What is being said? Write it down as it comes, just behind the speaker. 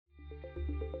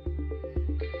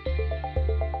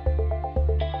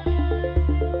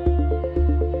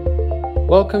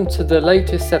Welcome to the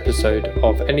latest episode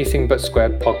of Anything But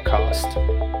Square podcast.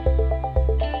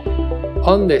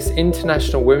 On this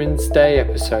International Women's Day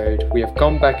episode, we have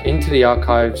gone back into the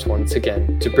archives once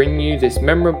again to bring you this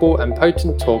memorable and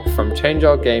potent talk from Change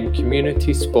Our Game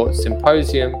Community Sports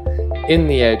Symposium in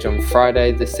The Edge on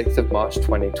Friday, the 6th of March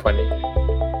 2020.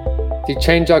 The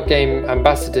Change Our Game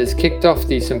ambassadors kicked off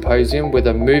the symposium with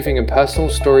a moving and personal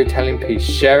storytelling piece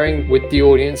sharing with the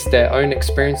audience their own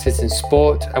experiences in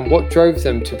sport and what drove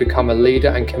them to become a leader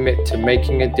and commit to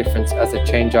making a difference as a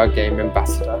Change Our Game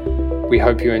ambassador. We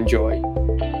hope you enjoy.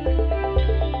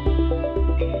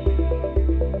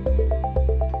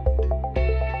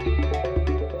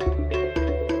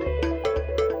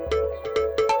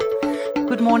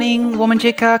 Good morning,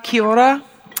 Wominjeka, kia ora.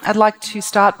 I'd like to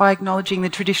start by acknowledging the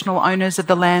traditional owners of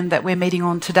the land that we're meeting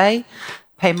on today,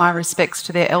 pay my respects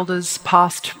to their elders,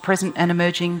 past, present and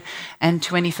emerging, and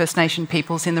to any First Nation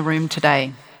peoples in the room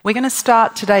today. We're going to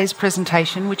start today's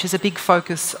presentation, which is a big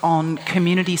focus on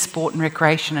community sport and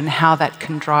recreation and how that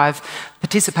can drive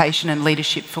participation and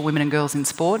leadership for women and girls in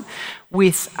sport,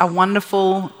 with a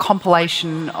wonderful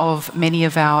compilation of many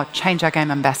of our Change Our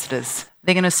Game ambassadors.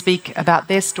 They're going to speak about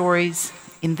their stories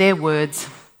in their words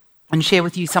and share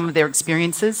with you some of their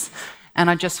experiences. And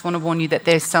I just want to warn you that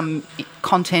there's some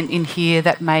content in here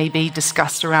that may be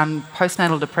discussed around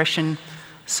postnatal depression,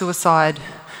 suicide,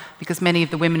 because many of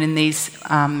the women in these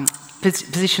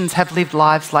positions have lived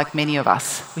lives like many of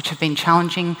us, which have been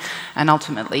challenging and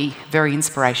ultimately very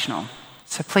inspirational.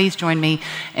 So please join me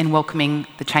in welcoming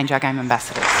the Change Our Game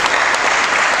ambassadors.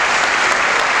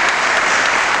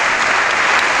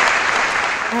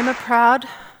 I'm a proud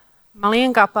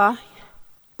Maliyangapa,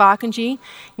 Barkindji,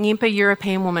 Ngimpa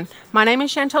European woman. My name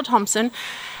is Chantel Thompson,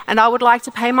 and I would like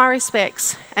to pay my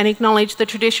respects and acknowledge the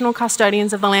traditional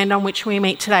custodians of the land on which we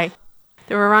meet today,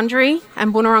 the Wurundjeri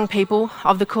and Bunurong people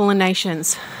of the Kulin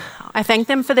Nations. I thank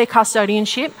them for their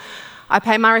custodianship. I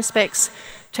pay my respects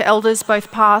to elders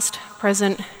both past,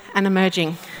 present and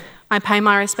emerging. I pay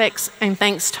my respects and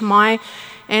thanks to my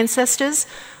ancestors,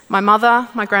 my mother,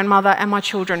 my grandmother and my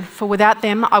children, for without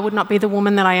them I would not be the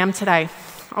woman that I am today.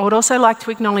 I would also like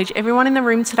to acknowledge everyone in the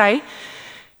room today,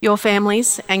 your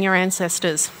families and your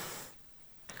ancestors.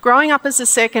 Growing up as the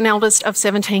second eldest of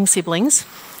 17 siblings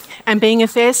and being a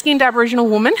fair-skinned Aboriginal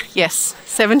woman, yes,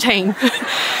 17.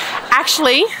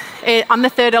 Actually, I'm the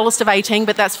third eldest of 18,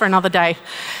 but that's for another day.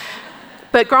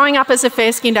 But growing up as a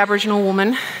fair-skinned Aboriginal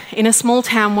woman in a small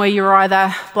town where you're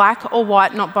either black or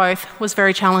white, not both, was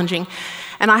very challenging.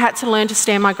 And I had to learn to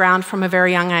stand my ground from a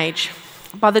very young age.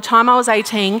 By the time I was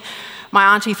 18,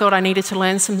 my auntie thought I needed to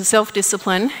learn some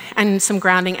self-discipline and some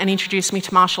grounding and introduced me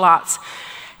to martial arts.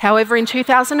 However, in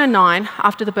 2009,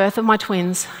 after the birth of my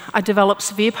twins, I developed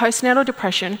severe postnatal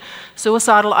depression,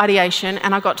 suicidal ideation,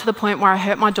 and I got to the point where I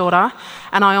hurt my daughter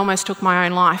and I almost took my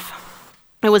own life.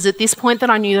 It was at this point that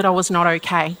I knew that I was not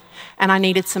okay and I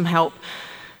needed some help.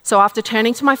 So after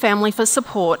turning to my family for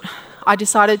support, I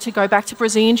decided to go back to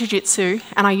Brazilian Jiu-Jitsu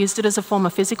and I used it as a form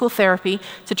of physical therapy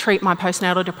to treat my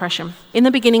postnatal depression. In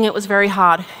the beginning, it was very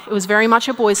hard. It was very much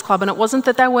a boys' club, and it wasn't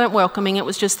that they weren't welcoming, it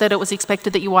was just that it was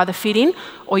expected that you either fit in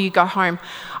or you go home.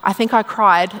 I think I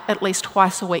cried at least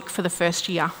twice a week for the first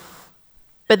year.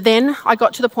 But then I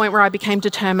got to the point where I became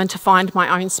determined to find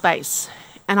my own space,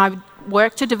 and I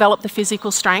worked to develop the physical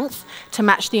strength to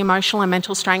match the emotional and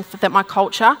mental strength that my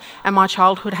culture and my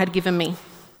childhood had given me.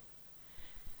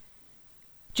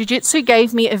 Jiu-Jitsu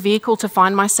gave me a vehicle to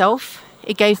find myself,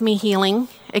 it gave me healing,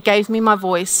 it gave me my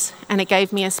voice, and it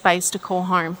gave me a space to call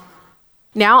home.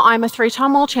 Now I'm a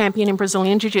 3-time world champion in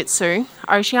Brazilian Jiu-Jitsu,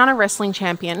 Oceania Wrestling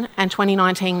Champion, and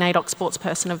 2019 NAIDOC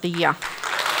Sportsperson of the Year.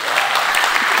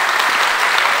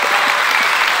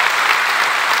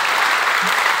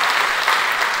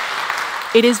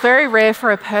 It is very rare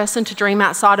for a person to dream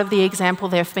outside of the example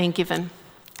they've been given.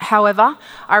 However,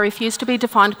 I refuse to be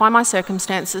defined by my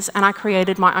circumstances and I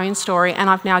created my own story, and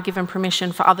I've now given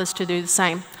permission for others to do the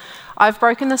same. I've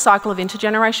broken the cycle of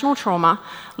intergenerational trauma,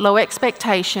 low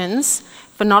expectations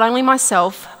for not only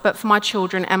myself, but for my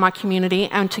children and my community,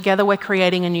 and together we're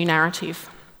creating a new narrative.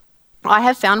 I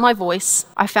have found my voice,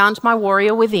 I found my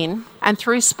warrior within, and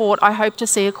through sport I hope to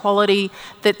see equality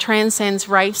that transcends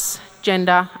race,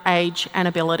 gender, age and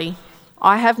ability.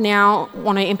 I have now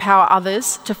want to empower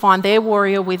others to find their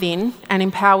warrior within and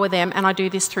empower them, and I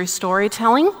do this through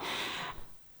storytelling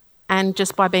and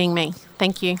just by being me.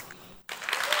 Thank you.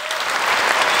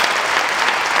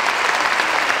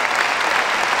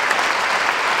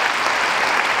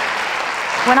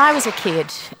 When I was a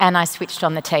kid and I switched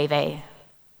on the TV,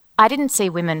 I didn't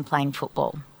see women playing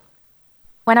football.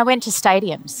 When I went to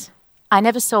stadiums, I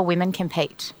never saw women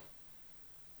compete.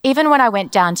 Even when I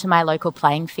went down to my local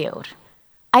playing field,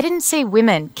 I didn't see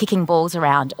women kicking balls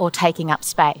around or taking up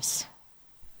space.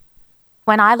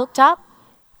 When I looked up,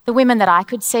 the women that I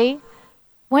could see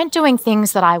weren't doing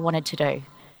things that I wanted to do.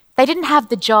 They didn't have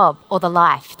the job or the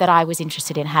life that I was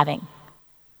interested in having.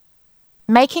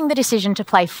 Making the decision to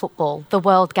play football, the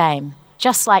world game,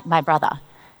 just like my brother,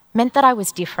 meant that I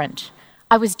was different.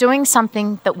 I was doing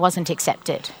something that wasn't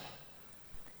accepted.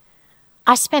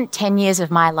 I spent 10 years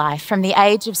of my life, from the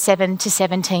age of 7 to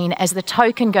 17, as the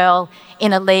token girl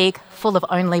in a league full of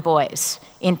only boys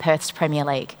in Perth's Premier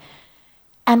League.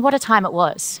 And what a time it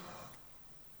was.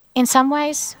 In some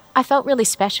ways, I felt really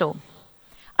special.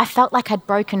 I felt like I'd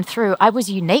broken through. I was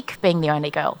unique being the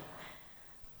only girl.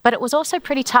 But it was also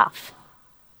pretty tough.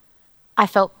 I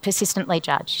felt persistently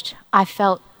judged. I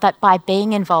felt that by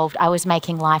being involved, I was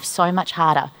making life so much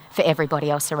harder for everybody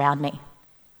else around me.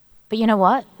 But you know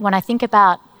what? When I think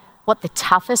about what the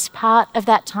toughest part of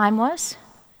that time was,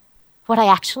 what I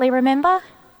actually remember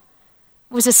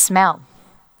was a smell.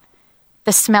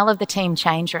 The smell of the team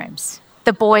change rooms,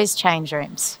 the boys' change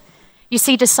rooms. You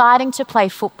see, deciding to play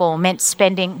football meant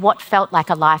spending what felt like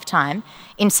a lifetime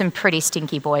in some pretty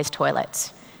stinky boys'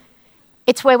 toilets.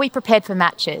 It's where we prepared for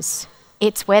matches.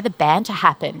 It's where the banter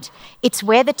happened. It's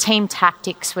where the team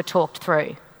tactics were talked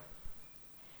through.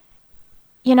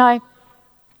 You know,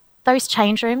 those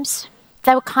change rooms,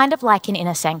 they were kind of like an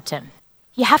inner sanctum.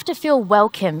 You have to feel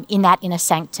welcome in that inner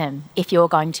sanctum if you're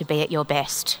going to be at your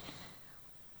best.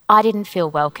 I didn't feel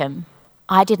welcome.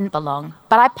 I didn't belong,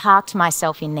 but I parked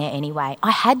myself in there anyway.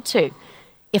 I had to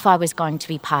if I was going to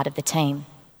be part of the team.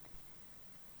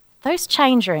 Those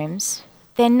change rooms,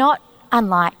 they're not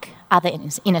unlike other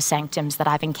inner sanctums that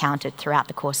I've encountered throughout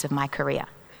the course of my career.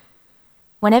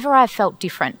 Whenever I've felt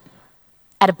different,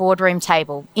 at a boardroom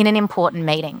table, in an important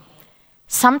meeting,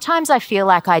 sometimes I feel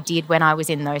like I did when I was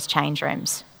in those change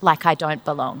rooms, like I don't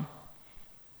belong.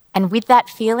 And with that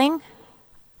feeling,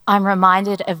 I'm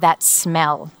reminded of that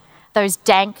smell, those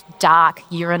dank, dark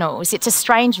urinals. It's a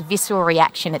strange visceral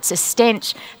reaction. It's a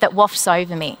stench that wafts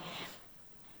over me.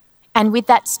 And with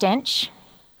that stench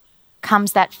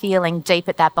comes that feeling deep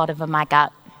at that bottom of my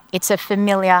gut. It's a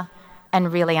familiar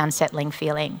and really unsettling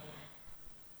feeling.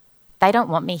 They don't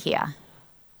want me here.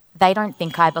 They don't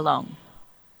think I belong.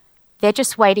 They're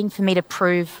just waiting for me to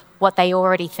prove what they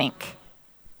already think.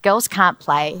 Girls can't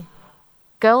play.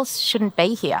 Girls shouldn't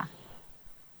be here.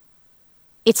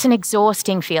 It's an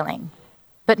exhausting feeling,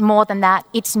 but more than that,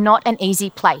 it's not an easy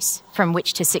place from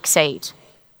which to succeed.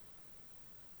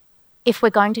 If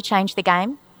we're going to change the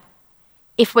game,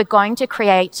 if we're going to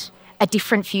create a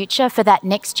different future for that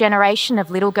next generation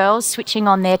of little girls switching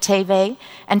on their TV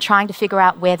and trying to figure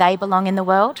out where they belong in the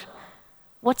world,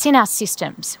 what's in our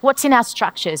systems, what's in our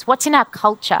structures, what's in our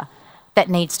culture that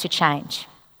needs to change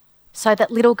so that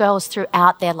little girls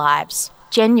throughout their lives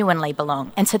genuinely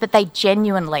belong and so that they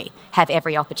genuinely have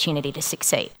every opportunity to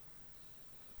succeed.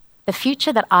 The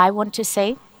future that I want to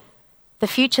see, the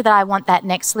future that I want that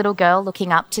next little girl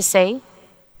looking up to see,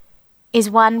 is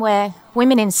one where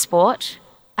women in sport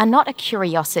are not a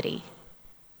curiosity.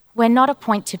 We're not a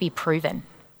point to be proven.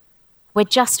 We're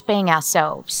just being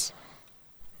ourselves.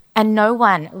 And no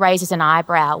one raises an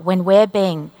eyebrow when we're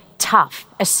being tough,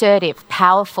 assertive,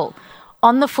 powerful,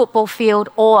 on the football field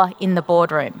or in the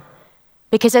boardroom.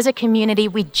 Because as a community,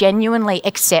 we genuinely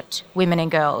accept women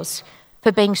and girls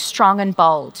for being strong and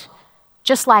bold,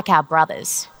 just like our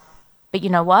brothers. But you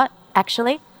know what,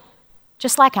 actually?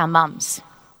 Just like our mums.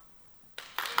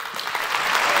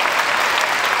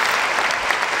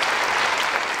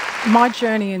 My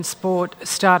journey in sport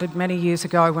started many years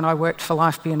ago when I worked for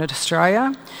Life Beyond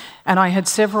Australia, and I had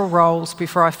several roles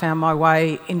before I found my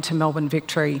way into Melbourne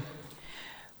Victory.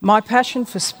 My passion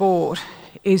for sport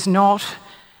is not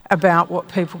about what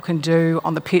people can do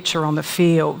on the pitch or on the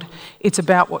field. It's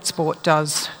about what sport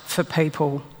does for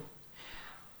people.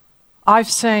 I've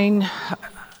seen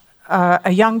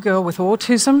a young girl with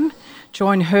autism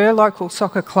join her local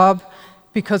soccer club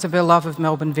because of her love of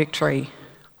Melbourne Victory.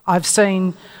 I've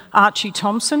seen Archie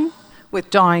Thompson with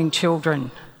dying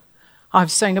children.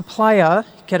 I've seen a player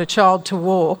get a child to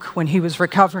walk when he was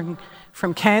recovering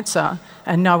from cancer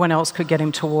and no one else could get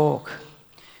him to walk.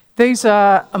 These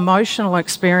are emotional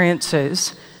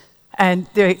experiences, and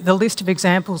the list of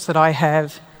examples that I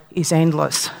have is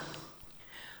endless.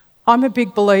 I'm a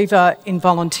big believer in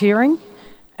volunteering,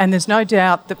 and there's no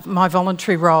doubt that my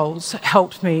voluntary roles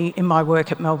helped me in my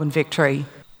work at Melbourne Victory.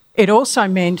 It also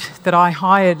meant that I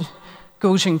hired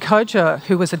Gulshan Koja,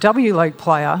 who was a W League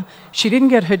player. She didn't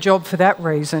get her job for that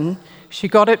reason. She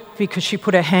got it because she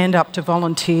put her hand up to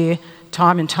volunteer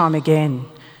time and time again.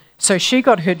 So she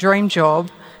got her dream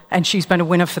job and she's been a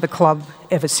winner for the club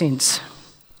ever since.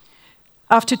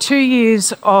 After 2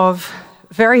 years of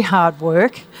very hard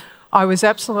work, I was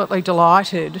absolutely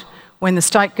delighted when the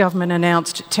state government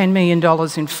announced $10 million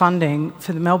in funding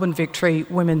for the Melbourne Victory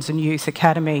Women's and Youth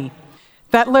Academy.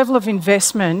 That level of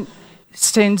investment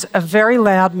sends a very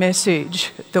loud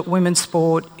message that women's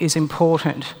sport is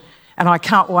important, and I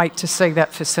can't wait to see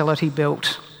that facility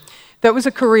built. That was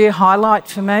a career highlight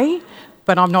for me,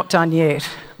 but I'm not done yet.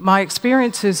 My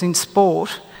experiences in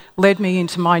sport led me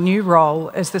into my new role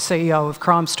as the CEO of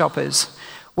Crime Stoppers,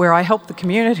 where I help the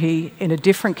community in a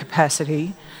different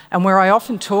capacity and where I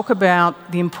often talk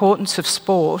about the importance of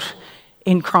sport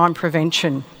in crime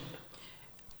prevention.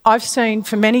 I've seen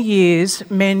for many years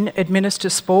men administer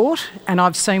sport, and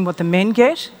I've seen what the men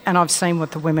get and I've seen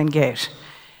what the women get.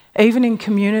 Even in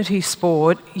community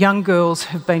sport, young girls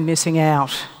have been missing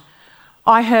out.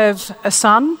 I have a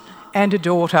son and a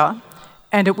daughter,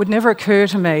 and it would never occur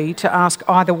to me to ask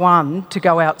either one to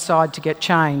go outside to get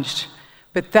changed.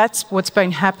 But that's what's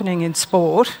been happening in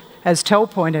sport, as Tel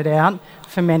pointed out,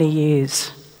 for many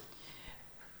years.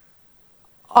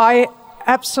 I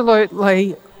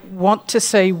absolutely want to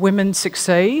see women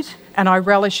succeed, and I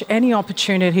relish any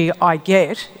opportunity I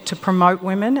get to promote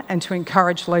women and to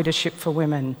encourage leadership for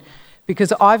women,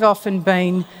 because I've often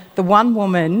been the one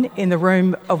woman in the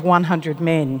room of 100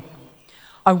 men.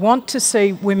 I want to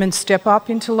see women step up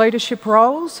into leadership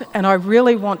roles, and I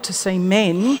really want to see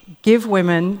men give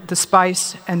women the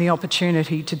space and the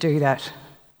opportunity to do that.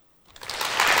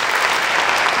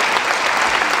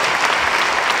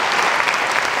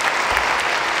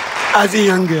 As a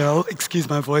young girl, excuse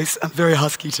my voice, I'm very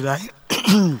husky today.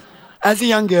 As a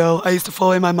young girl, I used to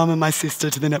follow my mum and my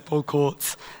sister to the netball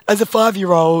courts. As a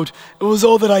 5-year-old, it was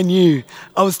all that I knew.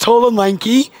 I was tall and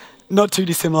lanky, not too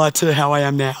dissimilar to how I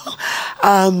am now.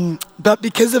 But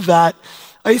because of that,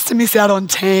 I used to miss out on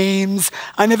teams.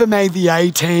 I never made the A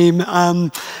team,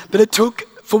 but it took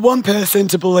for one person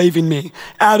to believe in me.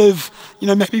 Out of,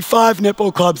 maybe 5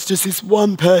 netball clubs, just this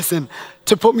one person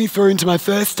to put me through into my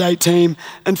first state team,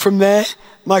 and from there,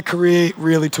 my career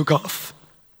really took off.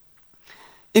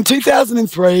 In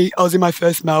 2003, I was in my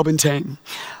first Melbourne team.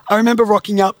 I remember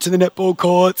rocking up to the netball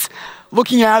courts,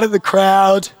 looking out at the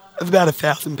crowd of about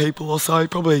 1,000 people or so,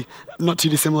 probably not too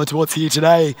dissimilar to what's here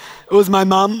today. It was my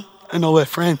mum and all her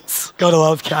friends. Gotta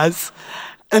love Kaz.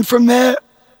 And from there,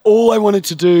 all I wanted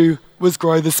to do was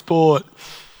grow the sport.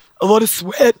 A lot of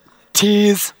sweat,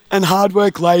 tears, and hard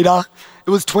work later, it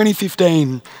was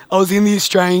 2015. I was in the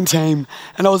Australian team,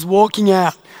 and I was walking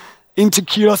out into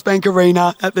Kudos Bank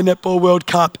Arena at the Netball World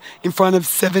Cup in front of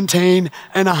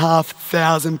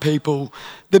 17,500 people.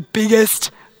 It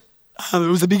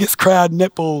was the biggest crowd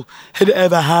netball had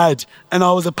ever had, and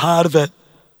I was a part of it.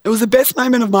 It was the best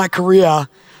moment of my career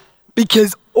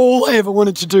because all I ever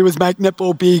wanted to do was make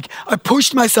netball big. I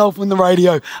pushed myself on the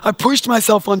radio. I pushed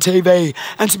myself on TV.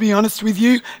 And to be honest with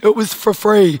you, it was for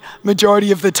free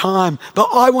majority of the time. But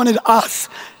I wanted us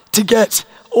to get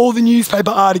all the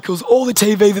newspaper articles, all the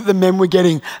TV that the men were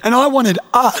getting. And I wanted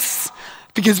us,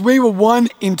 because we were 1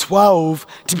 in 12,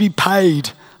 to be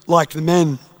paid like the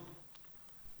men.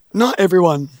 Not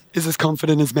everyone is as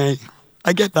confident as me.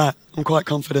 I get that. I'm quite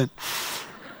confident.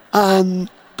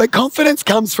 But confidence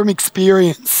comes from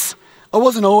experience. I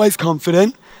wasn't always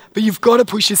confident, but you've got to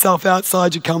push yourself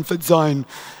outside your comfort zone.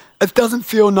 It doesn't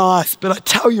feel nice, but I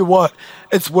tell you what,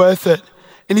 it's worth it.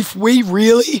 And if we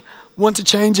really want to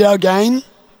change our game,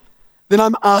 then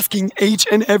I'm asking each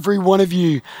and every one of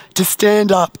you to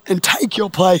stand up and take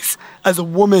your place as a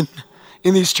woman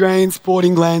in the Australian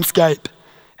sporting landscape.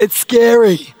 It's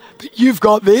scary, but you've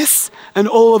got this, and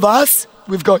all of us,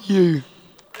 we've got you.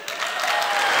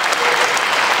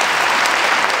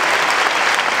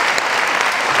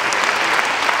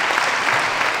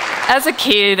 As a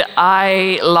kid,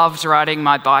 I loved riding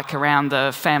my bike around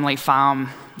the family farm.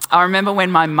 I remember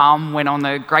when my mum went on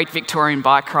the Great Victorian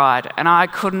Bike Ride, and I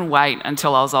couldn't wait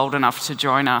until I was old enough to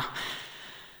join her.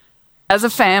 As a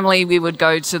family, we would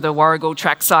go to the Warragul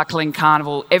Track Cycling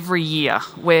Carnival every year,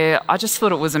 where I just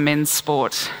thought it was a men's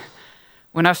sport.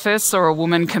 When I first saw a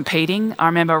woman competing, I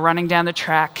remember running down the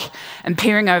track and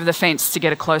peering over the fence to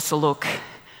get a closer look.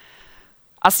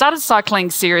 I started cycling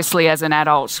seriously as an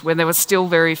adult when there were still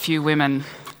very few women.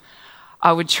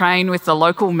 I would train with the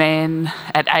local men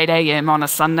at 8 a.m. on a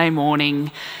Sunday morning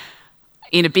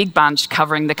in a big bunch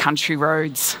covering the country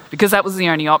roads because that was the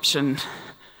only option.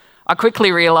 I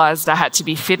quickly realised I had to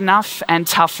be fit enough and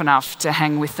tough enough to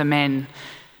hang with the men.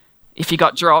 If you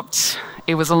got dropped,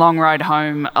 it was a long ride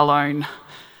home alone.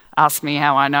 Ask me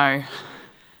how I know.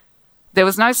 There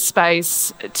was no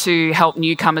space to help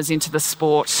newcomers into the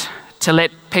sport, to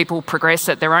let people progress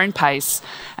at their own pace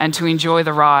and to enjoy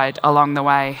the ride along the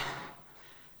way.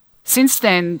 Since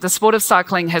then, the sport of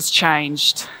cycling has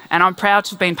changed, and I'm proud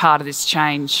to have been part of this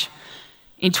change.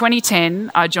 In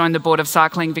 2010, I joined the board of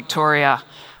Cycling Victoria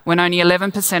when only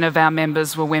 11% of our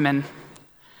members were women.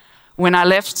 When I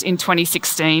left in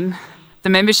 2016, the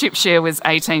membership share was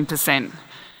 18%.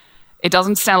 It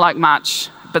doesn't sound like much,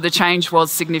 but the change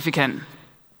was significant.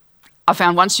 I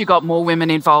found once you got more women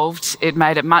involved, it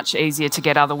made it much easier to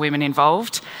get other women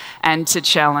involved and to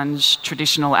challenge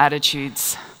traditional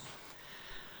attitudes.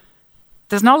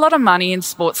 There's not a lot of money in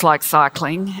sports like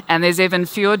cycling, and there's even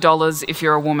fewer dollars if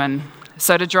you're a woman.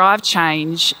 So to drive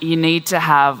change, you need to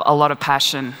have a lot of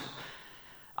passion.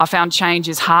 I found change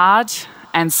is hard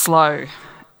and slow,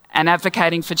 and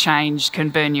advocating for change can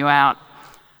burn you out.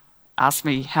 Ask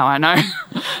me how I know.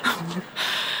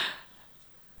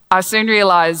 I soon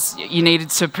realised you needed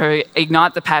to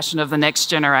ignite the passion of the next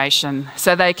generation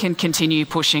so they can continue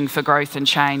pushing for growth and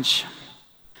change.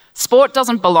 Sport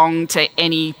doesn't belong to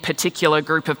any particular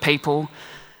group of people.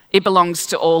 It belongs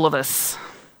to all of us.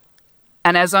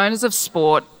 And as owners of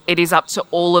sport, it is up to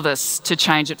all of us to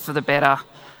change it for the better,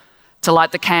 to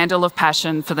light the candle of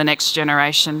passion for the next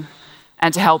generation,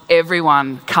 and to help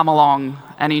everyone come along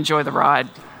and enjoy the ride.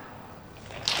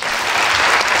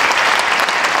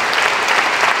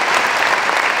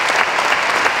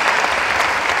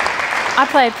 I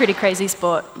play a pretty crazy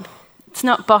sport. It's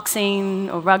not boxing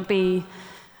or rugby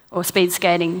or speed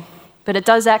skating, but it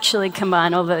does actually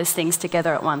combine all those things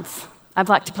together at once. I'd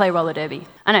like to play roller derby.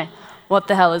 I know, what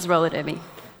the hell is roller derby?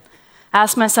 I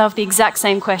asked myself the exact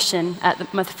same question at the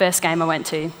first game I went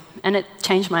to, and it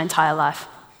changed my entire life.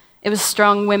 It was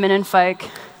strong women and folk,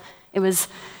 it was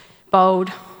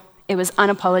bold, it was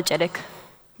unapologetic.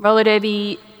 Roller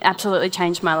derby absolutely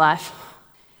changed my life.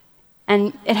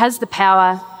 And it has the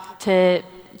power to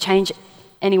change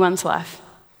anyone's life.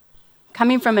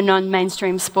 Coming from a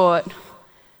non-mainstream sport,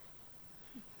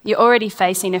 you're already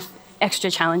facing extra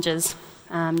challenges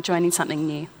joining something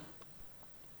new.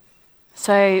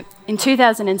 So in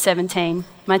 2017,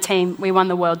 my team, we won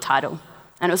the world title,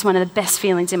 and it was one of the best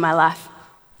feelings in my life.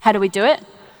 How did we do it?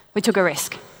 We took a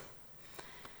risk.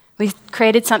 We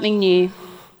created something new,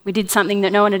 we did something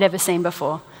that no one had ever seen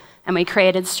before, and we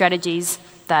created strategies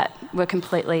that were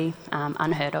completely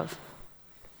unheard of.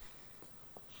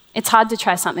 It's hard to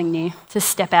try something new, to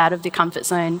step out of the comfort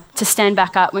zone, to stand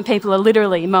back up when people are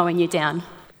literally mowing you down.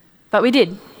 But we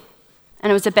did,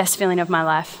 and it was the best feeling of my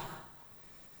life.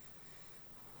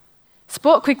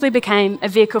 Sport quickly became a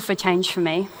vehicle for change for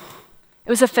me. It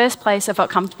was the first place I felt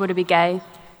comfortable to be gay.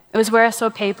 It was where I saw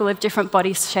people of different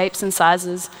body shapes and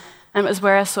sizes, and it was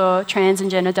where I saw trans and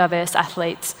gender diverse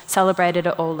athletes celebrated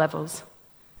at all levels.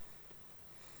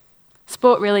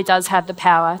 Sport really does have the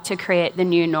power to create the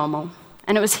new normal,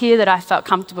 and it was here that I felt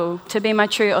comfortable to be my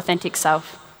true, authentic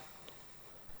self.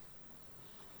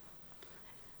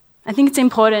 I think it's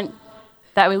important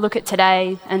that we look at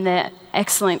today and the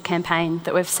excellent campaign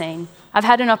that we've seen. I've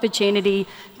had an opportunity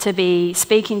to be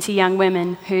speaking to young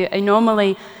women who are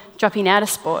normally dropping out of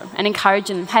sport and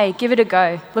encouraging them, hey, give it a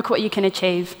go, look what you can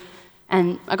achieve.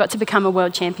 And I got to become a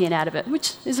world champion out of it,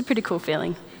 which is a pretty cool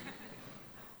feeling.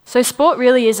 So sport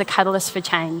really is a catalyst for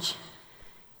change.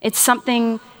 It's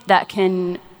something that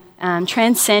can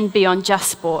transcend beyond just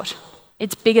sport.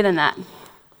 It's bigger than that.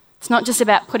 It's not just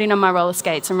about putting on my roller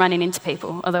skates and running into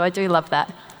people, although I do love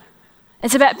that.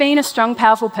 It's about being a strong,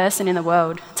 powerful person in the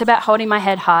world. It's about holding my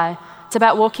head high. It's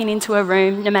about walking into a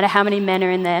room, no matter how many men are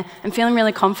in there, and feeling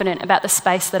really confident about the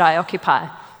space that I occupy.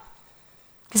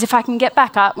 Because if I can get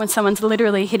back up when someone's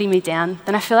literally hitting me down,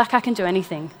 then I feel like I can do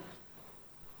anything.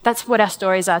 That's what our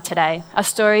stories are today. Our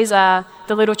stories are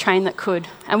the little train that could.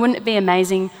 And wouldn't it be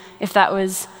amazing if that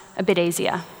was a bit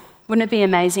easier? Wouldn't it be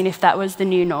amazing if that was the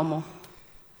new normal?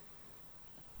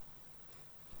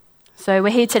 So we're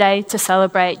here today to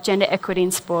celebrate gender equity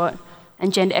in sport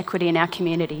and gender equity in our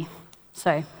community.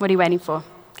 So what are you waiting for?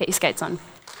 Get your skates on.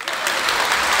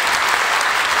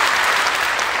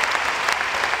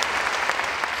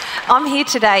 I'm here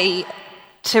today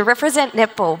to represent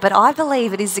netball, but I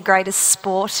believe it is the greatest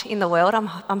sport in the world.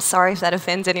 I'm sorry if that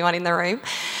offends anyone in the room,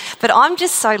 but I'm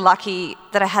just so lucky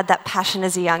that I had that passion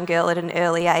as a young girl at an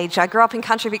early age. I grew up in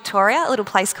country Victoria, a little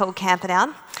place called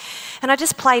Camperdown, and I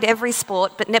just played every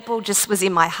sport, but netball just was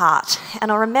in my heart.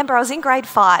 And I remember I was in grade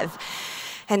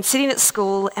 5 and sitting at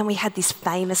school, and we had this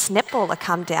famous netballer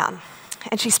come down.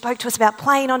 And she spoke to us about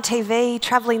playing on TV,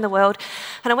 travelling the world.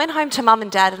 And I went home to Mum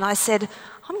and Dad and I said,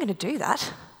 I'm going to do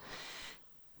that.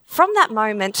 From that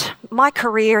moment, my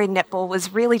career in netball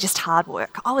was really just hard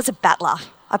work. I was a battler.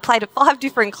 I played at 5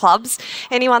 different clubs,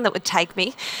 anyone that would take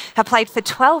me. I played for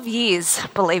 12 years,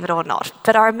 believe it or not.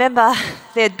 But I remember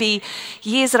there'd be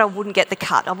years that I wouldn't get the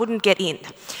cut, I wouldn't get in.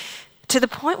 To the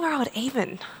point where I would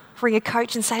even ring a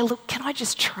coach and say, look, can I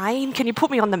just train? Can you put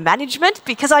me on the management?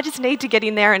 Because I just need to get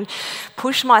in there and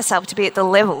push myself to be at the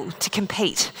level to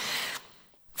compete.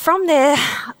 From there,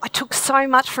 I took so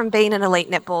much from being an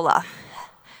elite netballer.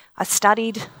 I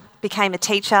studied, became a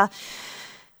teacher.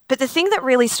 But the thing that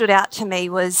really stood out to me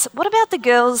was, what about the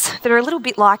girls that are a little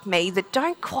bit like me, that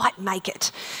don't quite make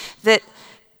it, that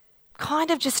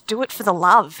kind of just do it for the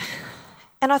love?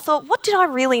 And I thought, what did I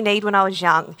really need when I was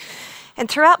young? And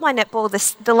throughout my netball,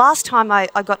 the last time I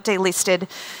got delisted,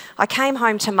 I came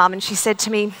home to Mum and she said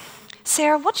to me,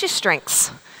 Sarah, what's your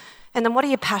strengths? And then what are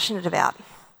you passionate about?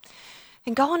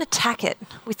 And go and attack it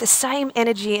with the same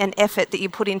energy and effort that you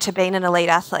put into being an elite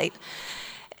athlete.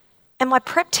 And my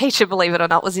prep teacher, believe it or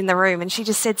not, was in the room and she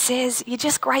just said, Sarah, you're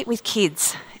just great with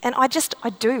kids. And I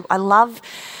do. I love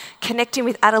connecting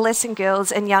with adolescent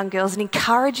girls and young girls and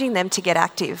encouraging them to get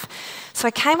active. So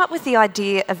I came up with the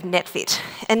idea of NetFit.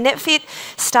 And NetFit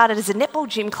started as a netball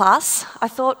gym class. I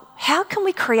thought, how can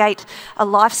we create a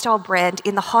lifestyle brand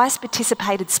in the highest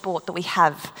participated sport that we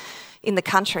have in the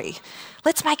country?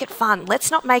 Let's make it fun.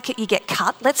 Let's not make it you get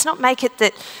cut. Let's not make it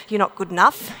that you're not good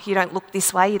enough. You don't look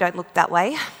this way, you don't look that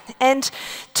way. And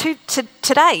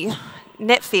today,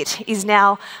 NetFit is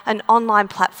now an online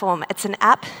platform. It's an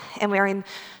app and we're in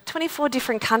 24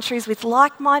 different countries with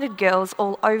like-minded girls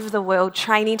all over the world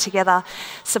training together,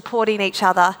 supporting each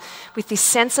other with this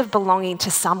sense of belonging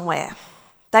to somewhere.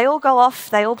 They all go off,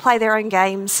 they all play their own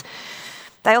games,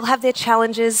 they all have their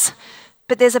challenges,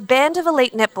 but there's a band of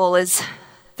elite netballers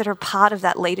that are part of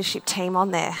that leadership team on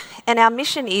there. And our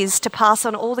mission is to pass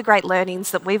on all the great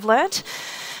learnings that we've learnt,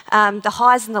 the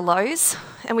highs and the lows,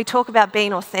 and we talk about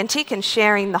being authentic and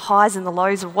sharing the highs and the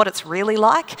lows of what it's really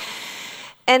like.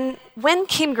 And when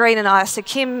Kim Green and so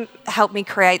Kim helped me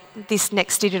create this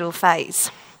next digital phase.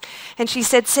 And she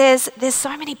said, Says, there's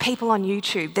so many people on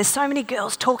YouTube. There's so many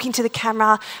girls talking to the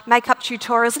camera, makeup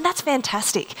tutorials, and that's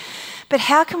fantastic. But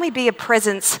how can we be a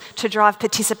presence to drive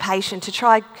participation, to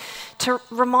try to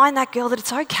remind that girl that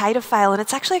it's okay to fail, and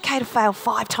it's actually okay to fail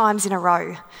 5 times in a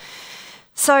row?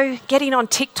 So getting on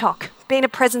TikTok, being a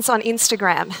presence on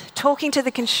Instagram, talking to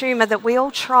the consumer that we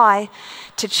all try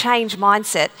to change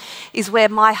mindset is where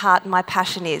my heart and my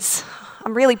passion is.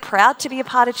 I'm really proud to be a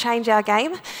part of Change Our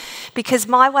Game because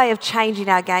my way of changing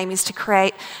our game is to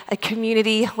create a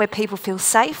community where people feel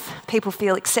safe, people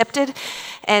feel accepted,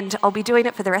 and I'll be doing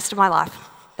it for the rest of my life.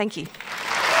 Thank you.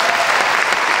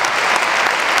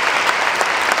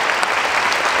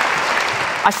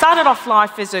 I started off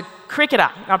life as a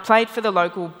cricketer. I played for the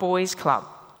local boys' club.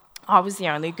 I was the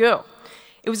only girl.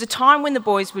 It was a time when the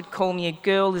boys would call me a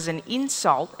girl as an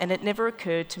insult, and it never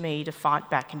occurred to me to fight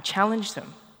back and challenge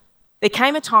them. There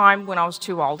came a time when I was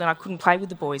too old and I couldn't play with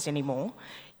the boys anymore,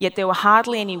 yet there were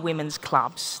hardly any women's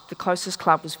clubs. The closest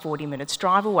club was 40 minutes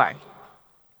drive away.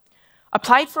 I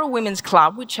played for a women's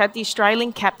club which had the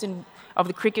Australian captain of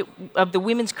the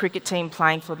women's cricket team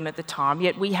playing for them at the time,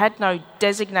 yet we had no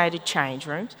designated change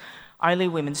rooms, only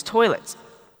women's toilets.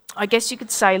 I guess you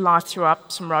could say life threw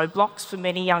up some roadblocks for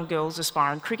many young girls'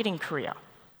 aspiring cricketing career.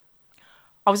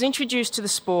 I was introduced to the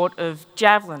sport of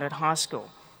javelin at high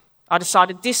school. I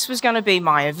decided this was going to be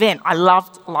my event. I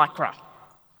loved lycra.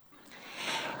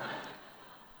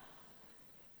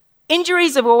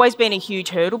 Injuries have always been a huge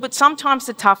hurdle, but sometimes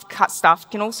the tough cut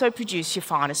stuff can also produce your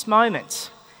finest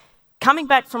moments. Coming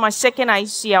back from my second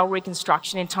ACL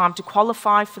reconstruction in time to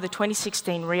qualify for the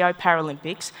 2016 Rio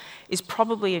Paralympics is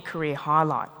probably a career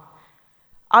highlight.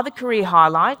 Other career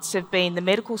highlights have been the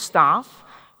medical staff,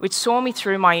 which saw me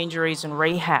through my injuries and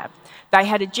rehab. They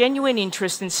had a genuine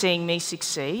interest in seeing me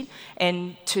succeed,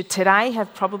 and to today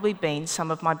have probably been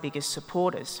some of my biggest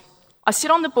supporters. I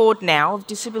sit on the board now of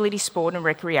Disability Sport and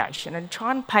Recreation and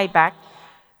try and pay back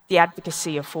the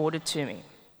advocacy afforded to me.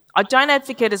 I don't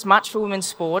advocate as much for women's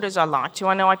sport as I like to.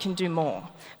 I know I can do more.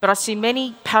 But I see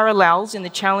many parallels in the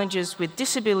challenges with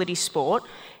disability sport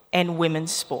and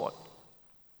women's sport.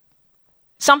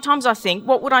 Sometimes I think,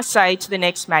 what would I say to the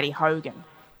next Maddie Hogan?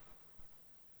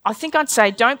 I think I'd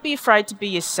say, don't be afraid to be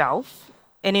yourself,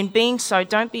 and in being so,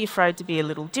 don't be afraid to be a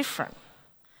little different.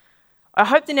 I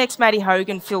hope the next Maddie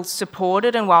Hogan feels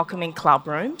supported and welcome in club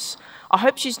rooms. I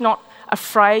hope she's not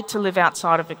afraid to live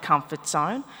outside of her comfort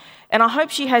zone. And I hope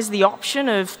she has the option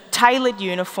of tailored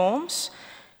uniforms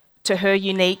to her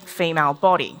unique female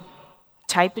body,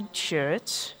 tapered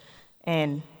shirts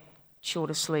and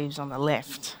shorter sleeves on the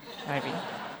left, maybe.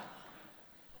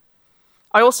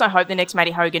 I also hope the next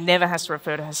Maddie Hogan never has to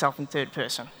refer to herself in third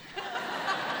person.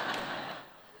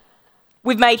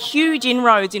 We've made huge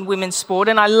inroads in women's sport,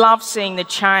 and I love seeing the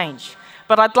change.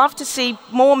 But I'd love to see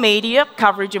more media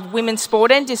coverage of women's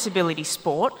sport and disability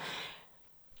sport,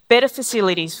 better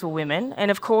facilities for women,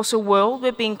 and of course a world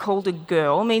where being called a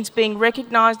girl means being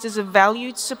recognised as a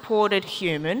valued, supported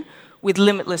human with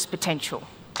limitless potential.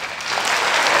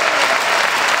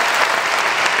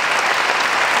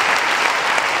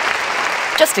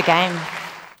 Just a game.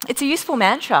 It's a useful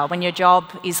mantra when your job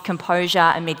is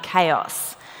composure amid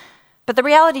chaos. But the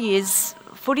reality is,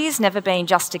 footy has never been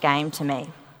just a game to me.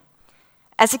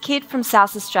 As a kid from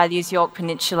South Australia's Yorke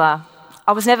Peninsula,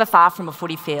 I was never far from a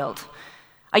footy field.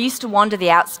 I used to wander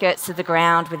the outskirts of the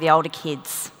ground with the older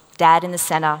kids, Dad in the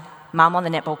centre, Mum on the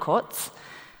netball courts.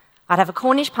 I'd have a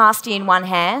Cornish pasty in one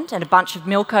hand and a bunch of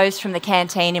Milkos from the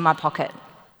canteen in my pocket.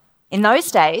 In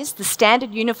those days, the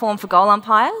standard uniform for goal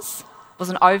umpires was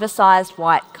an oversized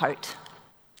white coat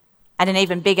and an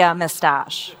even bigger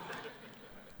moustache.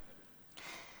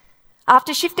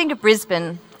 After shifting to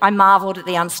Brisbane, I marvelled at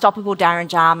the unstoppable Darren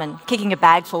Jarman kicking a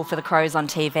bagful for the Crows on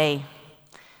TV.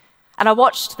 And I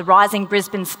watched the rising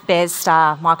Brisbane Bears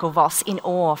star Michael Voss in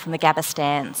awe from the Gabba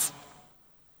stands.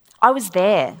 I was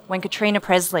there when Katrina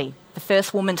Presley, the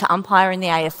first woman to umpire in the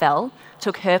AFL,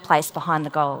 took her place behind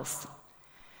the goals.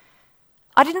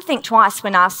 I didn't think twice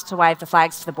when asked to wave the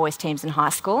flags for the boys' teams in high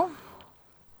school.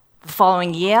 The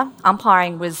following year,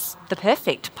 umpiring was the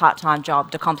perfect part-time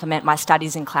job to complement my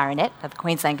studies in clarinet at the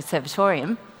Queensland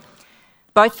Conservatorium.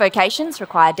 Both vocations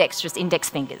require dexterous index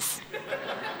fingers.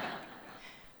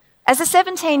 As a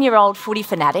 17-year-old footy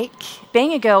fanatic,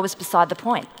 being a girl was beside the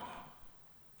point.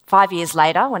 5 years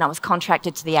later, when I was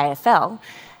contracted to the AFL,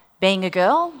 being a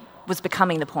girl was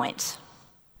becoming the point.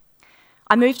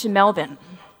 I moved to Melbourne,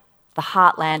 the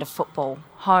heartland of football,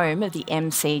 home of the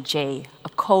MCG, a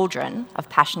cauldron of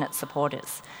passionate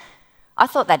supporters. I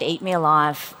thought they'd eat me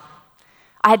alive.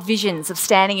 I had visions of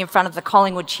standing in front of the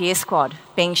Collingwood cheer squad,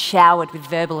 being showered with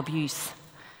verbal abuse.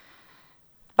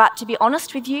 But to be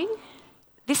honest with you,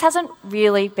 this hasn't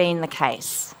really been the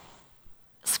case.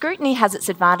 Scrutiny has its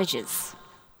advantages.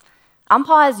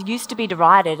 Umpires used to be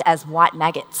derided as white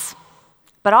maggots,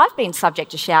 but I've been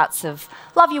subject to shouts of,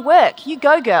 "Love your work, you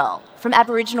go girl," from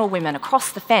Aboriginal women across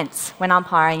the fence when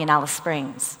umpiring in Alice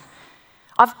Springs.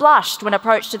 I've blushed when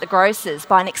approached at the grocer's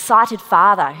by an excited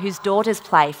father whose daughters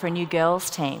play for a new girls'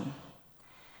 team.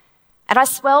 And I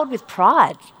swelled with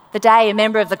pride the day a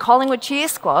member of the Collingwood cheer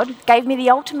squad gave me the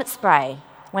ultimate spray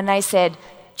when they said,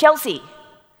 "Chelsea,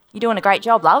 you're doing a great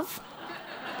job, love."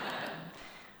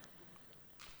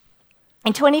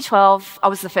 In 2012, I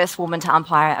was the first woman to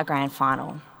umpire a grand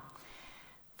final.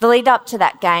 The lead up to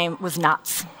that game was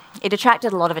nuts. It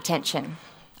attracted a lot of attention.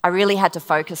 I really had to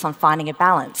focus on finding a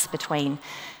balance between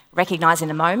recognising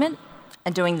the moment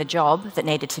and doing the job that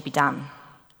needed to be done.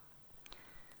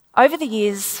 Over the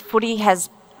years, footy has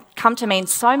come to mean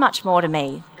so much more to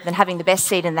me than having the best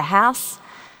seat in the house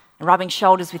and rubbing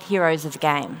shoulders with heroes of the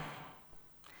game.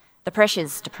 The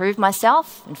pressures to prove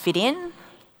myself and fit in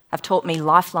have taught me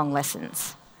lifelong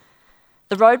lessons.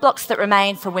 The roadblocks that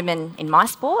remain for women in my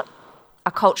sport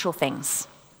are cultural things.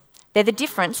 They're the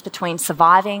difference between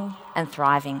surviving and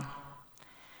thriving.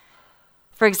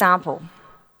 For example,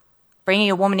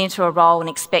 bringing a woman into a role and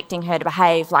expecting her to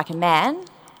behave like a man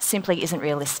simply isn't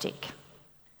realistic,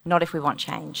 not if we want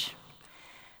change.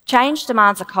 Change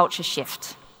demands a culture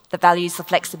shift that values the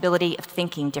flexibility of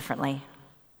thinking differently.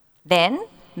 Then,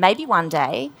 maybe one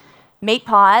day, meat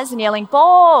pies and yelling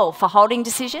 "ball" for holding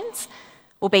decisions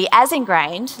will be as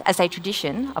ingrained as a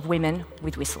tradition of women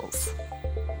with whistles.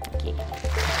 Thank you.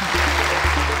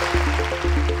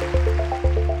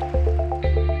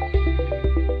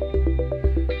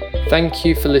 Thank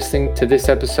you for listening to this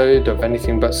episode of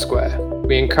Anything But Square.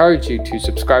 We encourage you to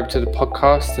subscribe to the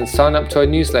podcast and sign up to our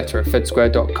newsletter at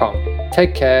fedsquare.com.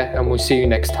 Take care, and we'll see you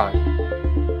next time.